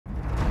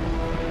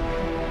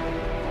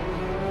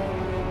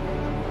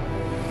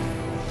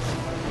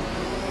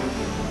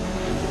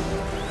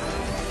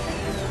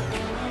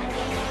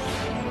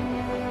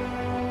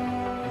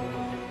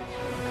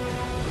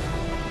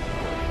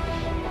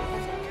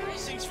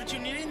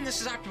this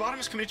is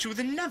Optibotimus coming at you with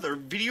another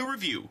video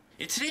review.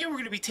 And today we're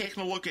going to be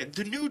taking a look at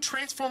the new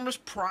Transformers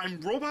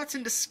Prime Robots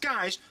in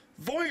Disguise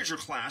Voyager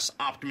class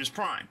Optimus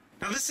Prime.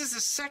 Now this is the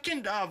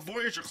second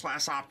Voyager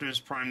class Optimus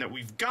Prime that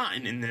we've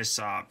gotten in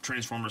this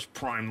Transformers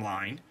Prime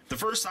line. The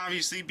first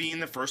obviously being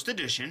the first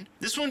edition,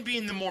 this one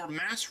being the more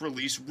mass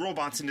release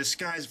Robots in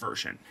Disguise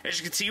version. As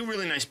you can see,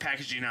 really nice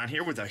packaging on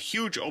here with a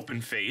huge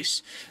open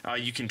face.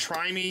 You can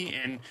try me,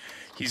 and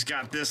he's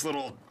got this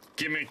little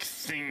gimmick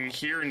thing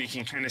here, and you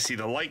can kind of see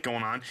the light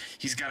going on.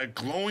 He's got a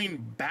glowing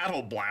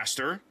battle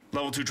blaster,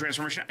 level 2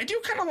 transformation. I do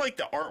kind of like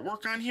the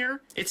artwork on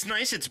here. It's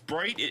nice, it's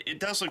bright, it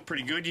does look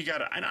pretty good. You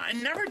got I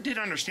never did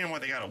understand why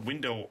they got a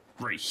window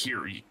right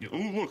here.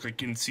 Oh look, I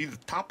can see the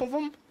top of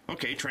them.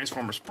 Okay,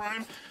 Transformers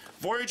Prime,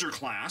 Voyager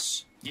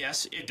class.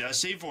 Yes, it does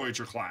say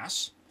Voyager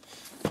class.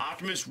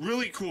 Optimus,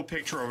 really cool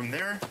picture of him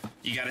there.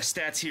 You got his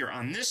stats here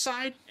on this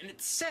side, and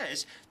it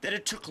says that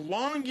it took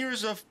long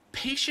years of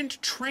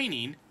patient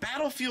training,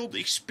 battlefield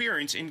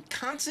experience, and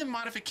constant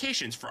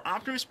modifications for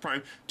Optimus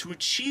Prime to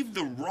achieve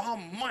the raw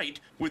might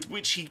with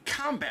which he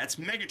combats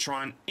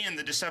Megatron and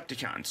the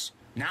Decepticons.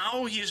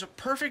 Now he is a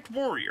perfect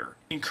warrior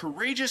and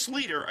courageous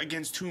leader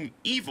against whom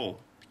evil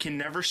can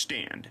never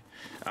stand.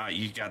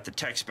 You got the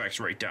tech specs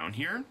right down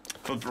here.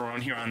 Flip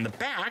around here on the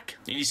back,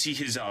 and you see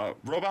his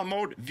robot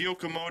mode,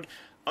 vehicle mode,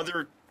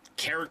 other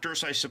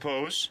characters, I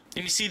suppose.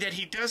 And you see that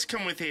he does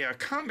come with a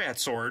combat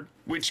sword,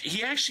 which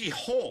he actually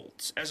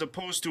holds, as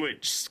opposed to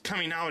it just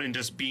coming out and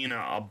just being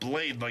a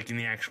blade like in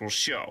the actual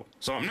show.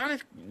 So I'm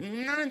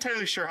not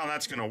entirely sure how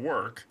that's going to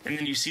work. And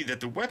then you see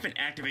that the weapon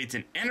activates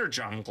an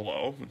energon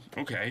glow.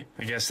 Okay,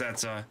 I guess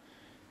that's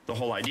the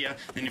whole idea.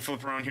 Then you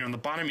flip around here on the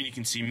bottom and you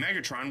can see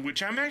Megatron,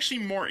 which I'm actually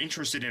more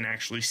interested in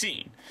actually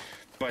seeing.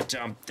 But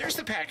there's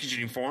the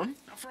packaging for him.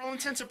 Now, for all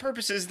intents and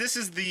purposes, this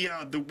is the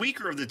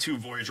weaker of the two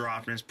Voyager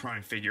Optimus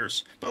Prime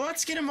figures. But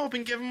let's get him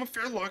open, give him a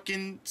fair look,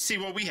 and see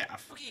what we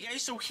have. Okay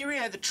guys, so here we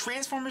have the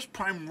Transformers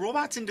Prime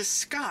Robots in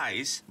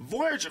Disguise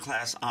Voyager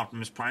class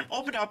Optimus Prime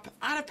opened up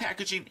out of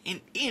packaging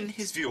and in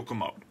his vehicle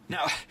mode.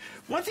 Now,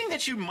 one thing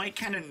that you might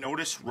kind of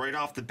notice right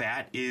off the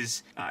bat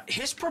is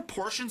his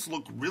proportions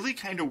look really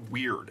kind of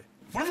weird.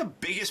 One of the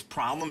biggest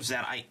problems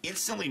that I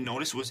instantly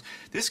noticed was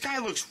this guy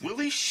looks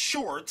really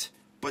short,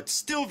 but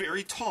still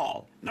very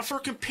tall. Now for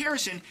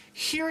comparison,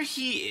 here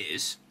he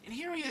is, and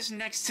here he is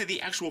next to the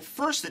actual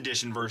first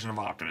edition version of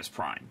Optimus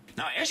Prime.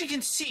 Now as you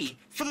can see,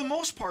 for the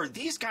most part,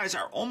 these guys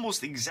are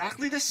almost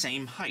exactly the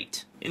same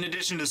height. In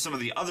addition to some of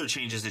the other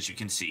changes that you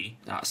can see,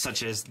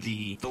 such as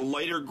the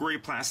lighter gray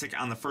plastic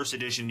on the first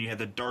edition, you had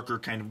the darker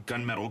kind of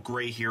gunmetal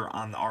gray here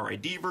on the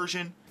RiD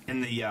version.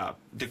 And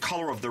the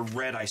color of the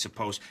red, I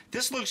suppose.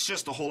 This looks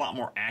just a whole lot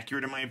more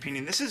accurate in my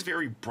opinion. This is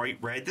very bright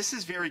red. This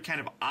is very kind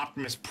of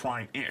Optimus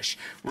Prime-ish.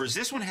 Whereas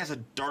this one has a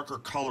darker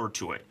color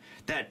to it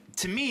that,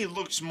 to me,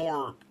 looks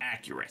more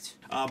accurate.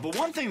 But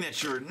one thing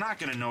that you're not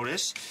going to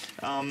notice,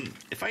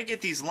 if I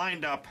get these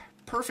lined up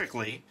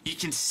perfectly, you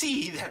can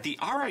see that the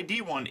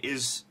RiD one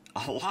is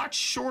a lot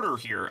shorter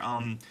here.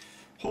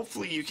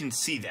 Hopefully you can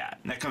see that,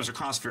 and that comes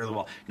across fairly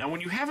well. Now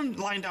when you have them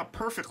lined up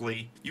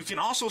perfectly, you can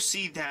also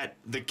see that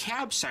the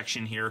cab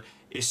section here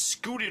is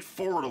scooted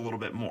forward a little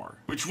bit more,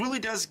 which really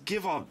does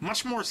give a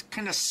much more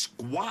kind of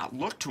squat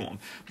look to him.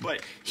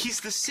 But he's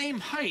the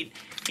same height,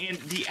 and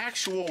the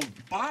actual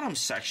bottom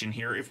section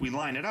here, if we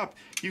line it up,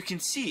 you can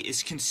see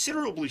is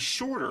considerably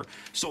shorter.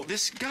 So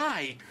this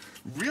guy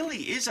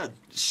really is a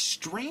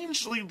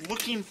strangely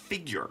looking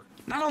figure.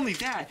 Not only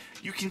that,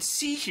 you can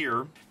see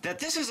here that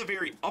this is a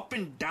very up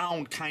and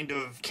down kind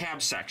of cab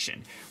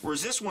section,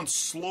 whereas this one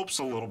slopes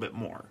a little bit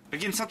more.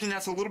 Again, something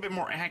that's a little bit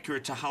more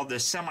accurate to how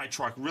this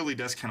semi-truck really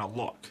does kind of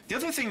look. The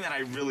other thing that I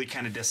really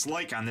kind of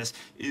dislike on this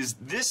is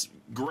this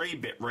gray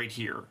bit right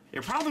here.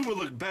 It probably would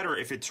look better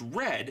if it's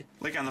red,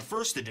 like on the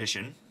first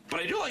edition, but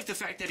I do like the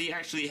fact that he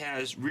actually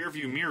has rear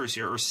view mirrors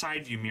here, or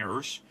side view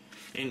mirrors,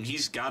 and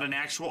he's got an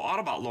actual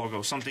Autobot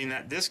logo, something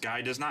that this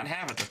guy does not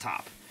have at the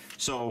top.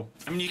 So,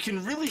 I mean, you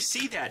can really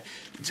see that.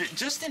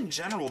 Just in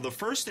general, the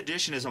first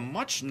edition is a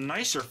much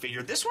nicer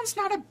figure. This one's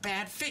not a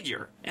bad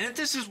figure. And if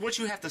this is what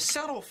you have to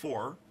settle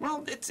for,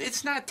 well,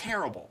 it's not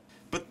terrible.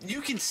 But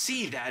you can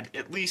see that,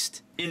 at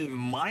least in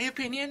my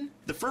opinion,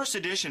 the first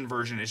edition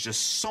version is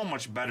just so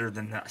much better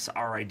than this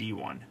RiD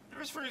one.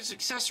 As for his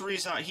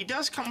accessories, he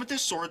does come with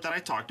this sword that I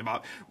talked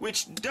about,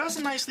 which does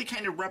nicely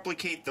kind of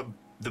replicate the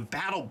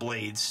battle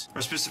blades,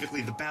 or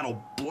specifically the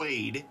battle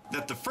blade,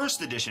 that the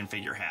first edition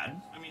figure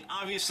had. I mean,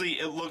 obviously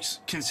it looks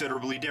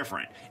considerably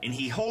different, and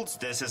he holds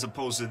this as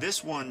opposed to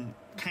this one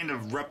kind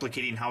of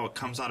replicating how it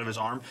comes out of his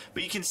arm,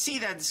 but you can see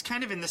that it's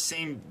kind of in the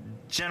same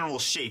general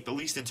shape, at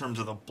least in terms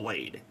of the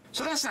blade.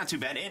 So that's not too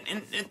bad,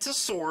 and it's a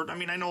sword. I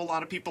mean, I know a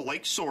lot of people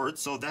like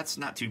swords, so that's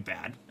not too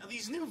bad. Now,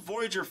 these new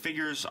Voyager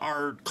figures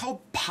are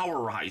called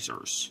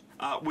Powerizers,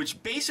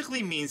 which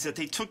basically means that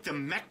they took the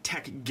mech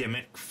tech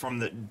gimmick from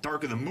the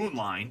Dark of the Moon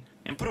line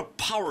and put a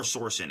power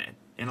source in it,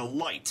 and a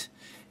light.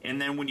 And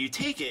then when you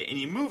take it and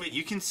you move it,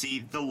 you can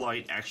see the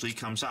light actually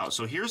comes out.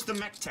 So here's the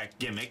mech tech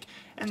gimmick,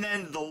 and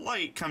then the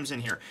light comes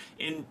in here.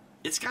 And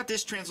it's got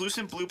this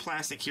translucent blue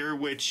plastic here,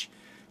 which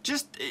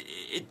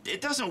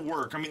it doesn't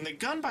work. I mean, the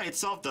gun by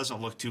itself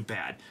doesn't look too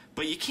bad,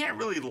 but you can't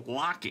really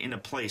lock it into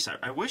place.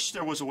 I wish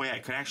there was a way I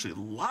could actually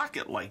lock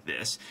it like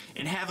this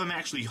and have him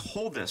actually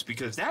hold this,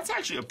 because that's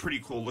actually a pretty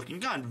cool looking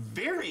gun.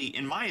 Very,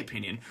 in my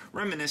opinion,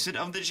 reminiscent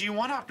of the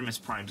G1 Optimus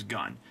Prime's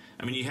gun.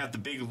 I mean, you have the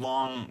big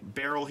long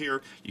barrel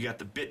here, you got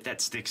the bit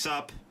that sticks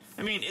up.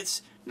 I mean,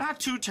 it's not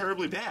too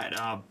terribly bad,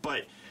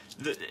 but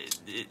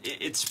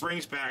it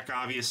springs back,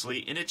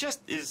 obviously, and it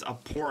just is a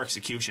poor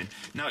execution.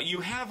 Now, you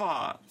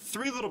have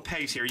 3 little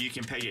pegs here. You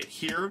can peg it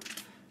here.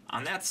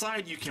 On that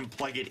side, you can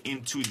plug it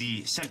into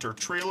the center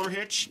trailer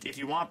hitch if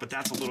you want, but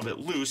that's a little bit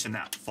loose and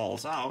that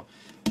falls out.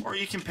 Or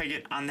you can peg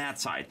it on that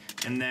side.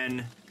 And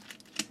then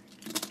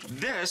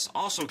this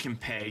also can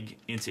peg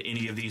into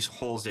any of these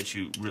holes that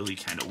you really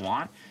kind of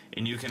want.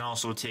 And you can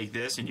also take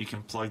this and you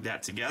can plug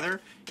that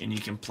together, and you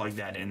can plug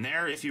that in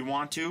there if you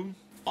want to.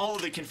 All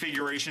of the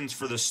configurations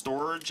for the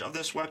storage of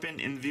this weapon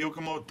in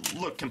vehicle mode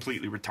look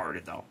completely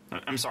retarded, though.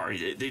 I'm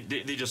sorry,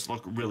 they just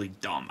look really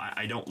dumb.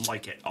 I don't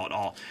like it at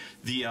all.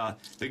 The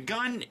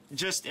gun,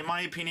 just in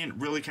my opinion,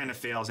 really kind of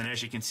fails. And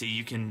as you can see,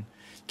 you can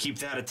keep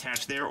that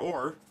attached there,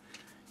 or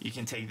you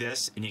can take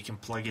this and you can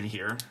plug it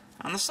here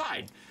on the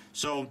side.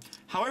 So,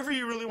 however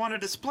you really want to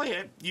display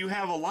it, you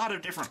have a lot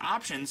of different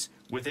options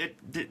with it.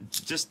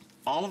 Just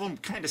all of them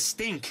kind of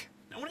stink.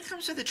 Now, when it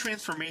comes to the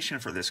transformation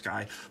for this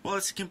guy, well,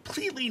 it's a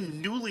completely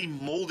newly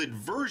molded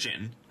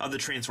version of the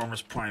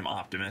Transformers Prime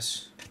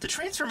Optimus. The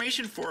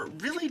transformation for it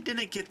really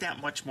didn't get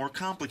that much more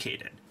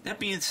complicated. That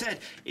being said,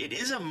 it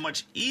is a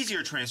much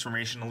easier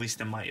transformation, at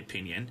least in my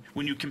opinion,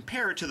 when you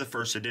compare it to the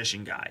first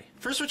edition guy.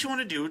 First, what you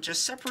want to do,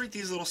 just separate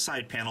these little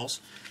side panels,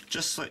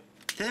 just like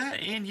that,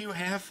 and you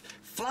have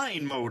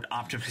flying mode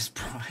Optimus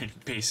Prime,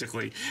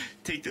 basically.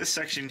 Take this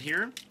section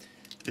here,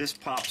 this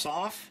pops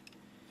off.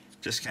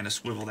 Just kind of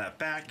swivel that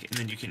back, and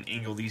then you can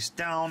angle these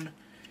down,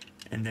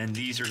 and then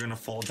these are going to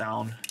fall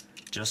down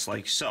just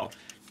like so.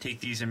 Take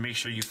these and make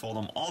sure you fold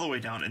them all the way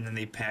down, and then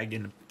they peg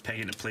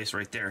into place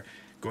right there.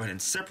 Go ahead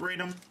and separate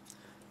them.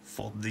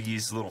 Fold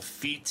these little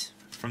feet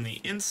from the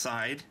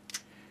inside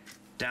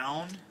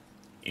down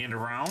and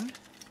around.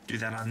 Do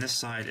that on this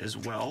side as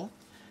well.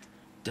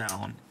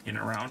 Down and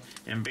around.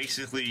 And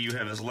basically you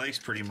have his legs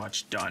pretty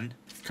much done.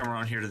 Come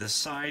around here to the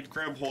side,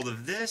 grab hold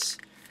of this.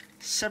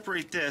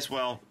 Separate this,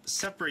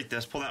 separate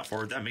this, pull that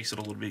forward, that makes it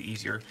a little bit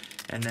easier,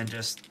 and then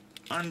just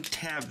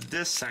untab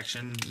this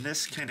section.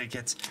 This kind of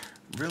gets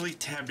really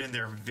tabbed in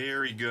there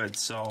very good,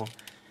 so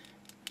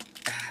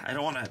I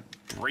don't want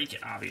to break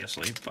it,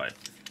 obviously, but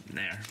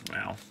there,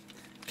 well,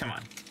 come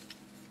on.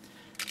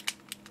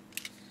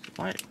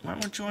 Why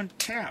won't you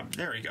untab?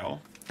 There we go.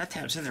 That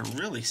tab's in there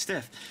really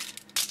stiff.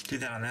 Do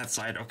that on that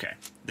side. Okay,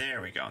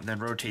 there we go. Then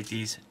rotate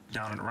these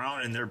down and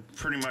around, and they're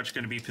pretty much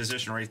going to be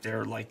positioned right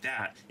there like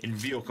that in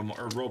vehicle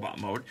or robot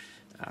mode.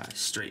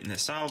 Straighten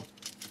this out.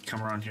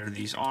 Come around here to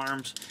these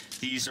arms.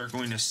 These are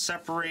going to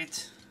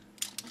separate,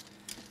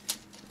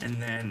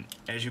 and then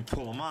as you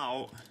pull them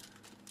out,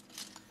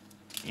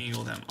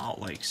 angle them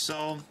out like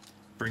so.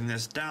 Bring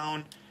this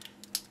down.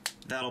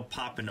 That'll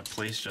pop into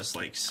place just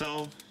like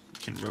so.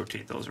 You can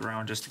rotate those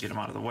around just to get them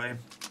out of the way.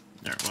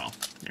 There, well,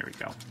 there we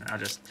go.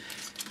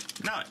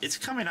 Now, it's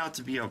coming out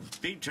to be a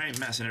big giant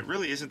mess, and it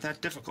really isn't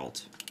that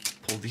difficult.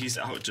 Pull these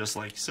out just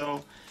like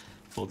so.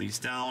 Pull these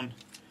down.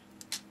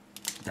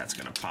 That's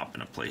going to pop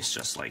into place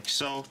just like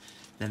so.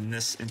 Then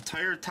this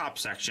entire top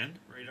section,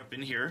 right up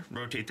in here,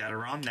 rotate that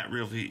around. That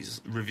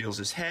reveals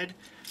his head.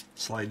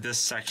 Slide this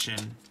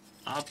section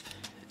up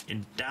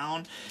and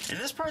down. And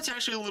this part's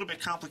actually a little bit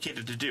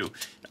complicated to do.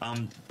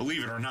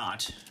 Believe it or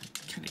not.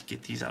 Kind of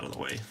get these out of the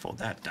way. Fold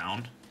that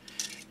down.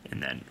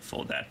 And then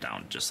fold that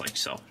down just like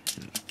so,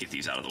 and get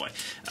these out of the way.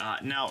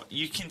 Now,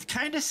 you can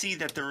kind of see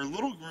that there are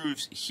little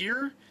grooves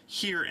here,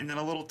 here, and then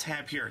a little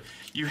tab here.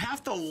 You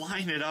have to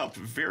line it up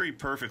very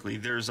perfectly.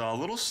 There's a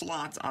little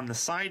slot on the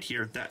side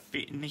here that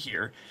fit into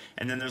here,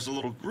 and then there's a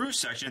little groove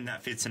section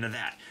that fits into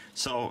that.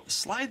 So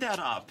slide that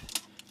up,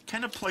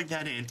 kind of plug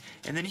that in,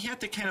 and then you have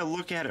to kind of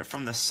look at it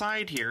from the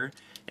side here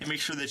and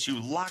make sure that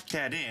you lock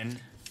that in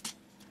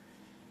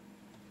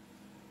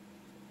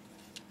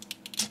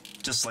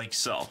just like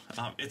so.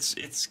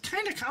 It's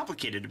kind of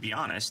complicated, to be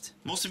honest,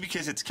 mostly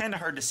because it's kind of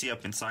hard to see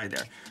up inside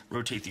there.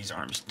 Rotate these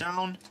arms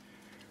down,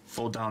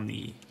 fold down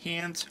the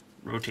hands,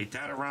 rotate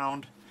that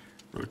around,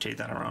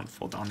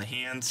 fold down the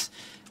hands,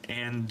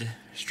 and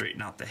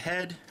straighten out the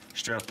head,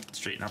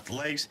 straighten out the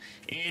legs,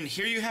 and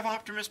here you have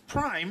Optimus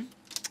Prime,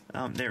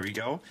 there we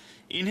go,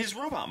 in his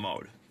robot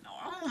mode.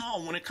 I don't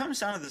know, when it comes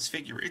down to this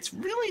figure, it's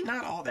really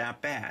not all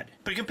that bad.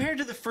 But compared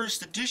to the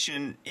first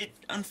edition, it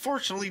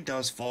unfortunately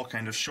does fall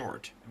kind of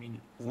short. I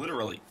mean,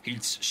 literally,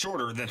 it's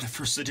shorter than the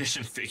first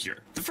edition figure.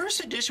 The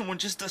first edition one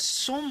just does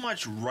so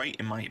much right,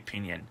 in my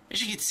opinion.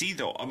 As you can see,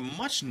 though, a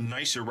much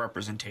nicer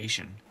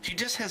representation. He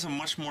just has a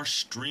much more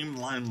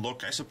streamlined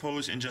look, I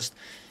suppose, and just,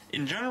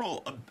 in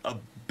general, a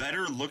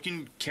better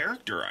looking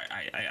character,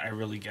 I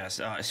really guess.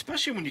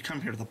 Especially when you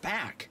come here to the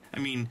back. I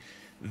mean,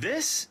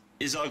 this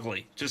is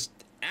ugly. Just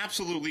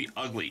absolutely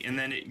ugly, and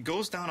then it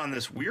goes down on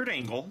this weird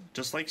angle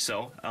just like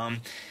so,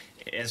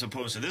 as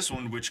opposed to this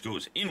one, which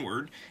goes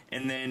inward.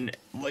 And then,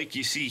 like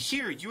you see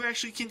here, you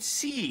actually can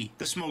see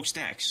the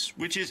smokestacks,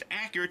 which is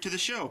accurate to the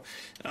show.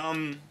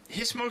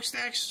 His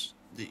smokestacks,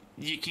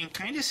 you can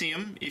kind of see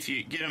them if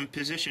you get them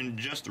positioned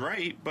just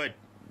right, but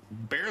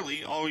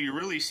barely. All you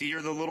really see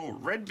are the little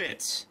red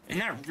bits, and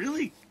that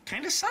really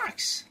kind of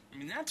sucks. I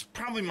mean, that's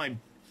probably my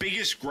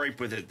biggest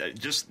gripe with it, that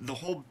just the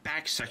whole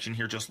back section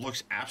here just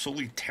looks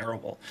absolutely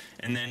terrible,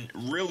 and then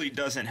really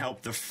doesn't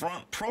help the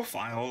front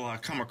profile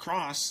come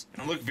across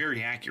and look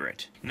very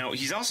accurate. Now,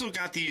 he's also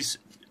got these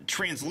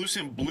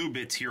translucent blue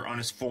bits here on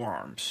his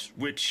forearms,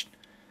 which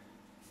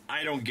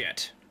I don't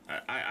get.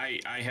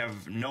 I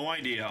have no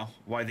idea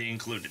why they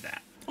included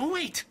that. Oh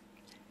wait,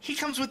 he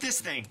comes with this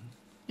thing.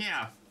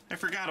 Yeah, I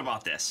forgot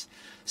about this.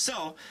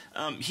 So,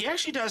 he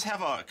actually does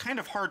have a kind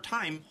of hard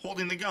time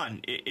holding the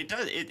gun.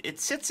 It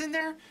sits in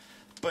there,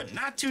 but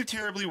not too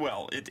terribly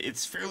well.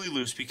 It's fairly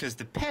loose because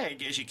the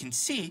peg, as you can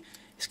see,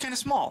 is kind of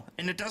small,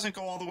 and it doesn't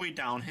go all the way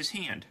down his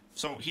hand.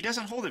 So he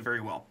doesn't hold it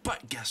very well.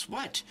 But guess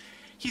what?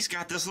 He's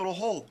got this little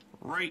hole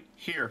right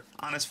here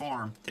on his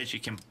forearm that you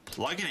can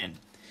plug it in.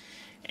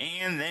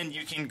 And then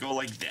you can go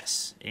like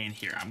this. And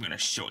here, I'm going to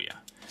show you.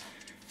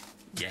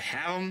 You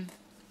have them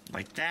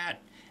like that,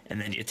 and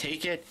then you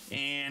take it,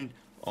 and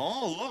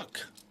oh,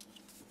 look.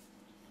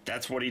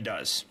 That's what he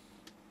does.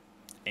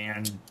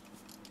 And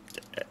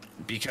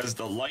because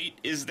the light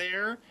is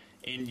there,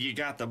 and you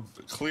got the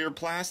clear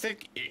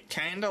plastic, it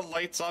kind of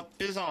lights up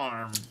his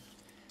arm.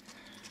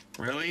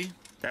 Really?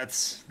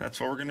 That's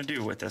what we're going to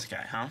do with this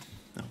guy, huh?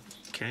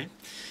 Okay.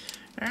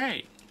 All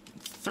right.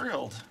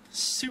 Thrilled.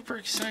 Super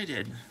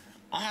excited.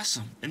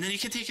 Awesome. And then he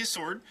can take his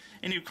sword,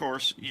 and of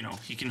course, you know,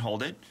 he can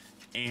hold it.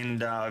 And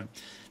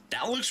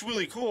that looks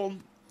really cool,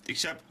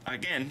 except,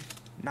 again,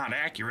 not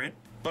accurate.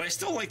 But I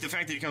still like the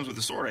fact that he comes with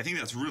a sword. I think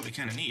that's really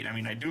kind of neat. I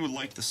mean, I do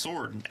like the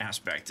sword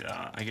aspect.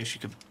 I guess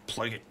you could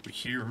plug it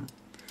here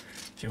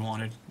if you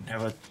wanted,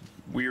 have a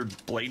weird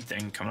blade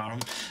thing coming out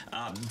of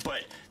him.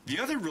 But the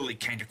other really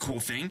kind of cool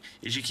thing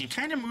is you can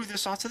kind of move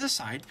this off to the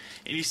side,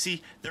 and you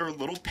see there are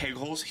little peg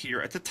holes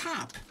here at the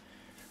top,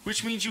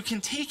 which means you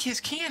can take his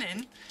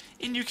cannon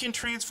and you can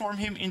transform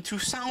him into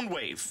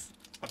Soundwave,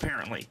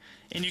 apparently.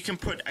 And you can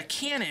put a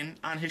cannon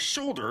on his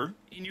shoulder,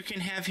 and you can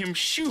have him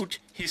shoot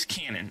his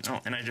cannon. Oh,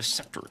 and I just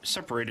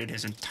separated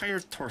his entire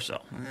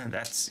torso.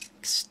 That's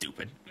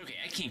stupid. Okay,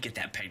 I can't get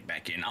that pegged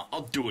back in.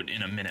 I'll do it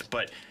in a minute,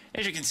 but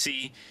as you can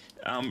see,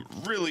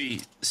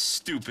 really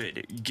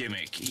stupid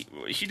gimmick.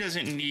 He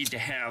doesn't need to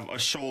have a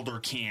shoulder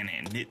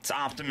cannon. It's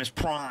Optimus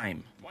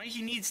Prime. Why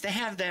he needs to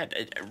have that,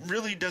 it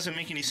really doesn't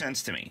make any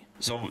sense to me.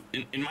 So,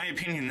 in my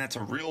opinion, that's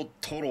a real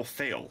total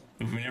fail.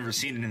 We've never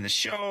seen it in the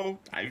show.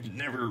 I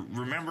never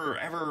remember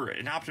ever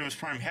an Optimus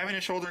Prime having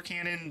a shoulder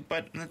cannon,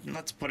 but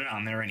let's put it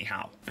on there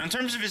anyhow. Now, in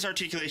terms of his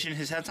articulation,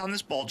 his head's on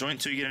this ball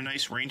joint, so you get a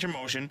nice range of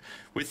motion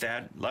with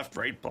that, left,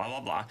 right, blah,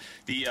 blah, blah.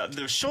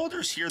 The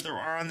shoulders here, they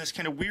are on this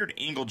kind of weird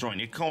angle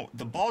joint.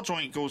 The ball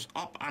joint goes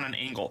up on an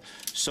angle,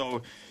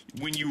 so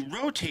when you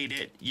rotate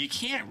it, you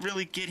can't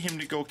really get him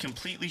to go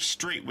completely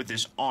straight with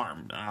his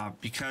arm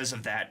because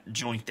of that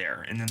joint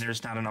there, and then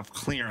there's not enough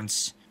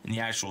clearance in the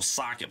actual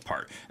socket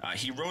part.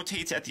 He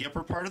rotates at the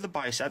upper part of the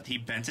bicep, he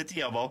bends at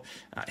the elbow,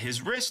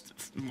 his wrist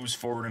moves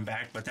forward and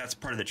back, but that's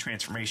part of the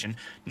transformation.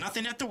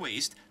 Nothing at the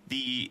waist.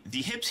 The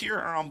hips here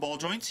are on ball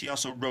joints. He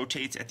also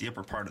rotates at the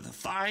upper part of the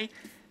thigh,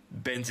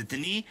 bends at the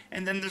knee,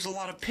 and then there's a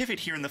lot of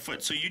pivot here in the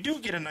foot, so you do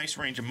get a nice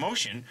range of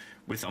motion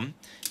with them.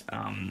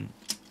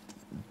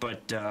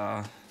 But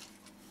I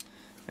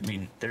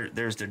mean,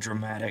 there's the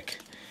dramatic,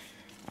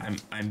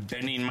 I'm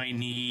bending my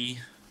knee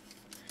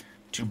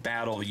to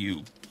battle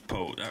you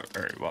pose.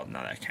 Well,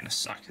 no, that kind of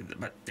sucked,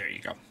 but there you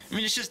go. I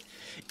mean, it's just,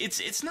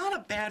 it's not a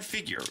bad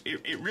figure.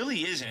 It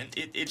really isn't.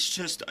 It's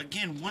just,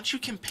 again, once you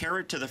compare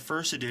it to the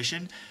first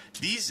edition,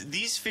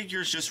 these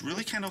figures just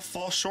really kind of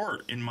fall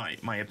short, in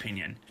my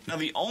opinion. Now,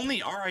 the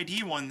only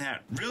RiD one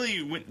that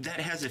really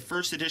that has a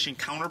first edition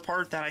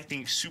counterpart that I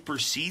think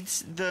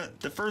supersedes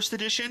the first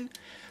edition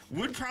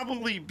would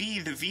probably be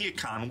the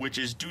Viacon, which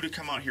is due to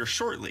come out here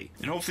shortly.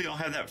 And hopefully I'll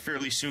have that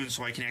fairly soon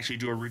so I can actually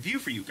do a review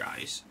for you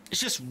guys.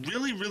 It's just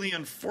really, really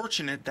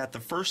unfortunate that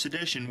the first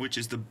edition, which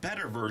is the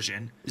better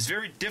version, is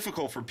very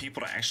difficult for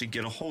people to actually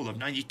get a hold of.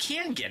 Now, you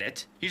can get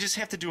it. You just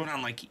have to do it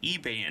on, like,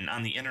 eBay and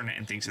on the internet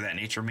and things of that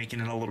nature, making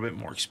it a little bit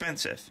more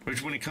expensive.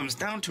 Which, when it comes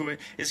down to it,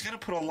 is going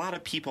to put a lot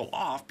of people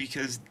off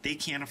because they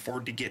can't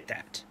afford to get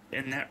that.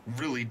 And that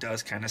really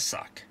does kind of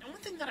suck. And one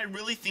thing that I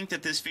really think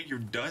that this figure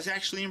does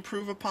actually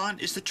improve upon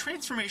is the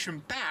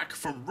transformation back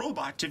from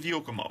robot to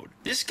vehicle mode.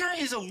 This guy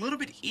is a little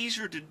bit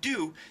easier to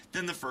do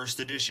than the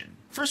first edition.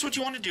 First, what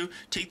you want to do,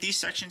 take these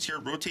sections here,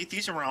 rotate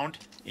these around,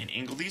 and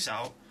angle these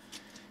out,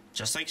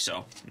 just like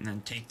so. And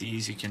then take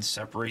these, you can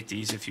separate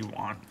these if you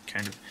want,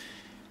 kind of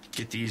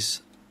get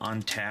these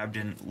untabbed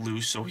and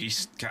loose so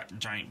he's got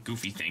giant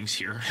goofy things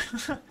here.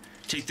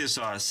 Take this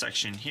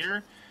section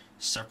here,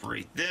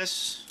 separate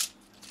this,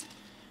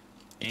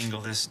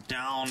 angle this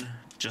down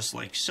just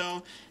like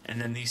so,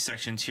 and then these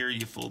sections here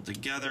you fold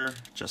together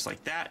just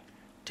like that.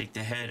 Take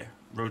the head,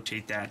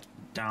 rotate that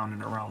down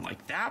and around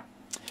like that.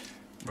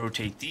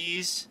 rotate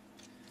these,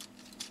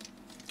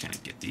 kind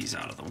of get these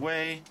out of the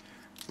way,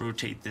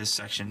 rotate this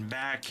section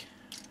back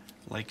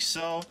like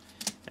so,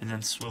 and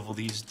then swivel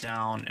these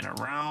down and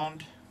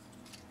around,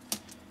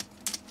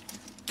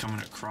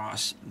 coming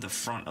across the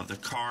front of the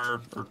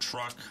car or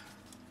truck.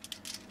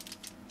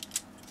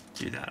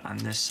 Do that on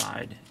this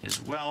side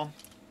as well.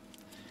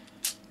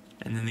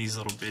 And then these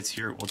little bits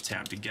here will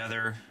tab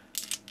together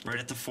right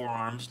at the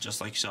forearms,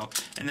 just like so.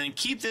 And then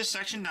keep this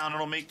section down.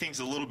 It'll make things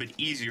a little bit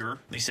easier,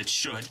 at least it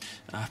should.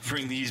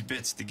 Bring these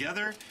bits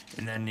together,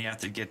 and then you have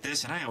to get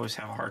this, and I always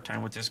have a hard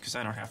time with this because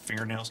I don't have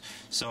fingernails.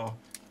 So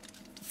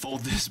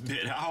fold this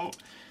bit out,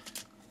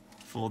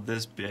 fold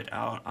this bit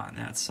out on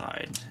that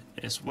side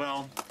as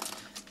well,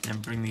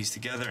 and bring these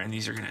together, and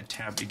these are going to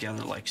tab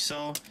together like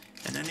so.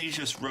 And then these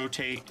just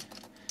rotate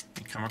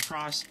and come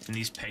across, and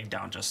these peg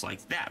down just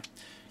like that.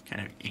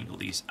 Kind of angle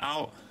these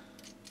out,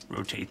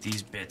 rotate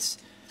these bits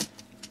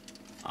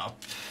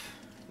up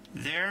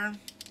there,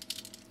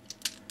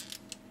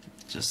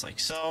 just like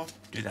so.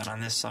 Do that on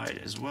this side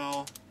as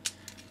well,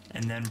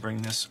 and then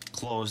bring this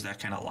closed. That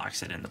kind of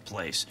locks it into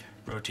place.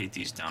 Rotate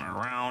these down and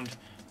around.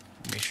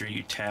 Make sure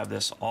you tab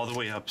this all the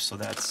way up, so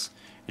that's,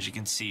 as you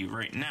can see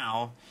right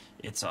now,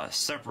 it's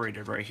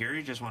separated right here.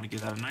 You just want to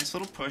give that a nice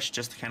little push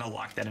just to kind of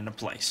lock that into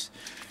place.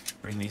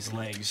 Bring these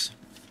legs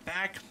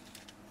back,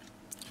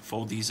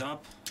 fold these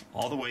up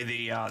all the way.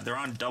 They're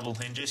on double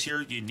hinges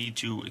here. You need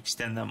to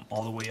extend them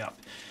all the way up.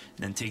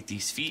 And then take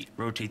these feet,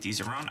 rotate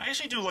these around. I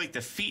actually do like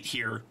the feet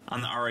here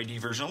on the RiD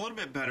version a little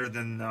bit better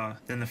than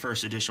the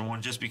first edition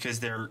one, just because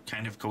they're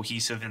kind of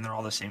cohesive and they're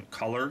all the same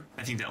color.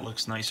 I think that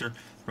looks nicer.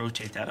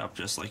 Rotate that up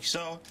just like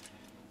so.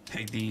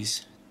 Peg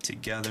these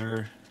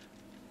together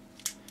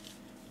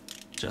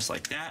just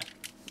like that.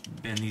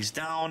 Bend these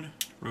down,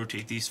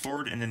 rotate these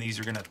forward, and then these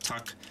are going to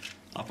tuck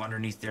up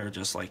underneath there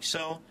just like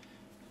so.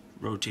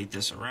 Rotate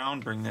this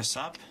around, bring this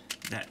up.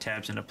 That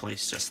tabs into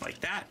place just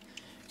like that.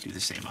 Do the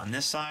same on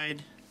this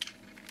side.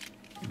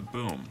 And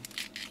boom.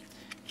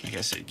 Like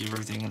I said, give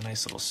everything a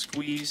nice little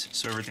squeeze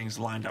so everything's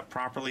lined up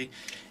properly.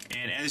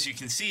 And as you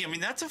can see, I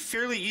mean, that's a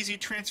fairly easy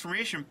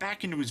transformation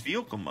back into his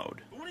vehicle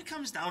mode. But when it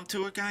comes down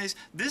to it, guys,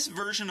 this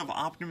version of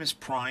Optimus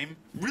Prime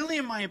really,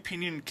 in my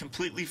opinion,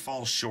 completely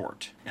falls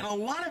short. And a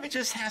lot of it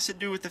just has to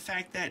do with the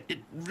fact that it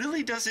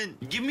really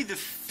doesn't give me the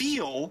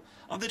feel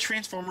of the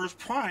Transformers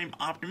Prime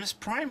Optimus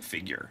Prime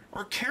figure,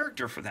 or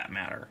character for that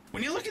matter.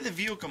 When you look at the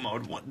vehicle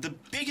mode, the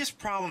biggest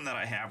problem that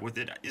I have with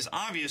it is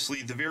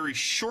obviously the very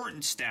short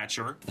in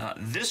stature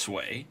this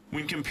way,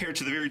 when compared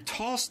to the very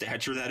tall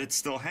stature that it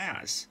still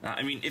has.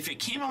 I mean, if it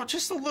came out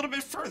just a little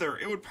bit further,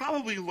 it would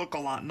probably look a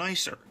lot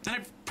nicer. And I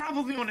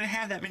probably wouldn't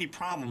have that many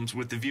problems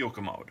with the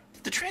vehicle mode.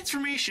 The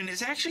transformation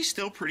is actually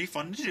still pretty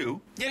fun to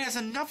do. It has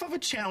enough of a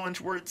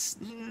challenge where it's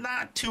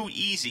not too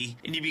easy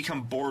and you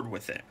become bored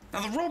with it.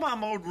 Now, the robot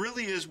mode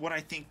really is what I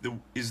think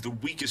is the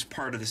weakest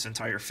part of this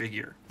entire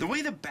figure. The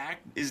way the back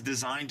is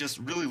designed just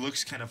really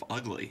looks kind of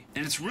ugly.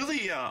 And it's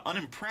really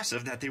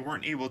unimpressive that they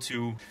weren't able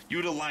to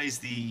utilize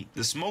the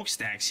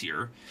smokestacks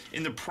here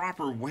in the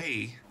proper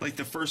way like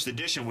the first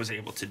edition was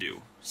able to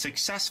do.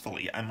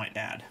 Successfully, I might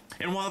add.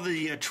 And while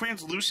the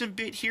translucent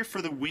bit here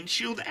for the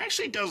windshield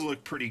actually does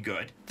look pretty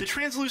good, the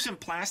translucent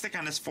plastic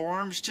on his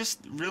forearms just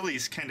really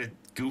is kind of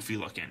goofy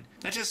looking.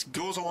 That just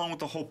goes along with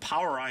the whole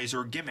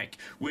Powerizer gimmick,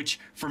 which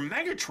for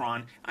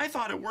Megatron, I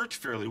thought it worked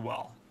fairly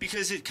well,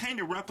 because it kind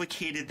of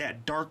replicated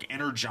that dark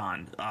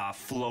energon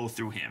flow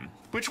through him,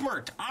 which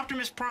worked.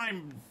 Optimus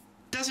Prime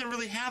doesn't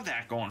really have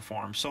that going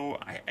for him, so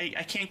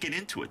I can't get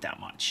into it that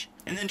much.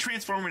 And then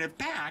transforming it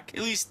back,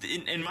 at least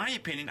in my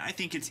opinion, I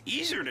think it's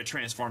easier to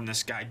transform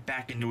this guy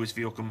back into his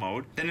vehicle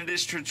mode than it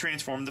is to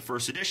transform the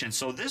first edition.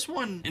 So this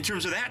one, in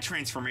terms of that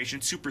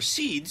transformation,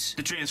 supersedes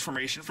the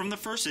transformation from the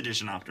first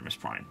edition Optimus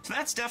Prime. So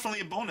that's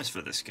definitely a bonus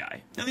for this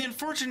guy. Now, the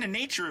unfortunate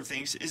nature of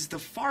things is the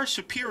far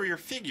superior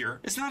figure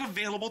is not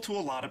available to a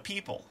lot of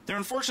people. They're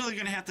unfortunately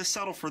going to have to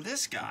settle for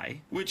this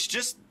guy, which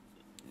just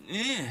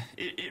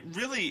it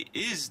really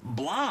is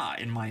blah,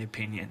 in my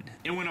opinion.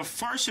 And when a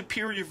far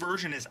superior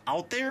version is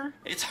out there,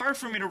 it's hard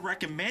for me to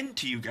recommend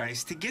to you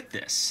guys to get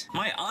this.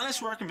 My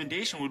honest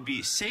recommendation would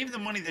be save the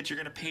money that you're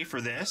going to pay for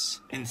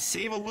this and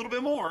save a little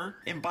bit more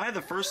and buy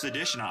the first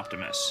edition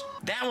Optimus.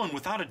 That one,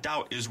 without a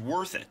doubt, is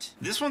worth it.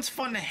 This one's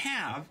fun to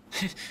have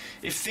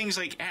if things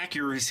like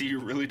accuracy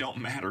really don't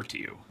matter to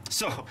you.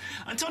 So,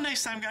 until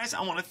next time, guys,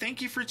 I want to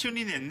thank you for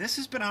tuning in. This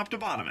has been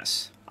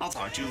Optibotimus. I'll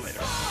talk to you later.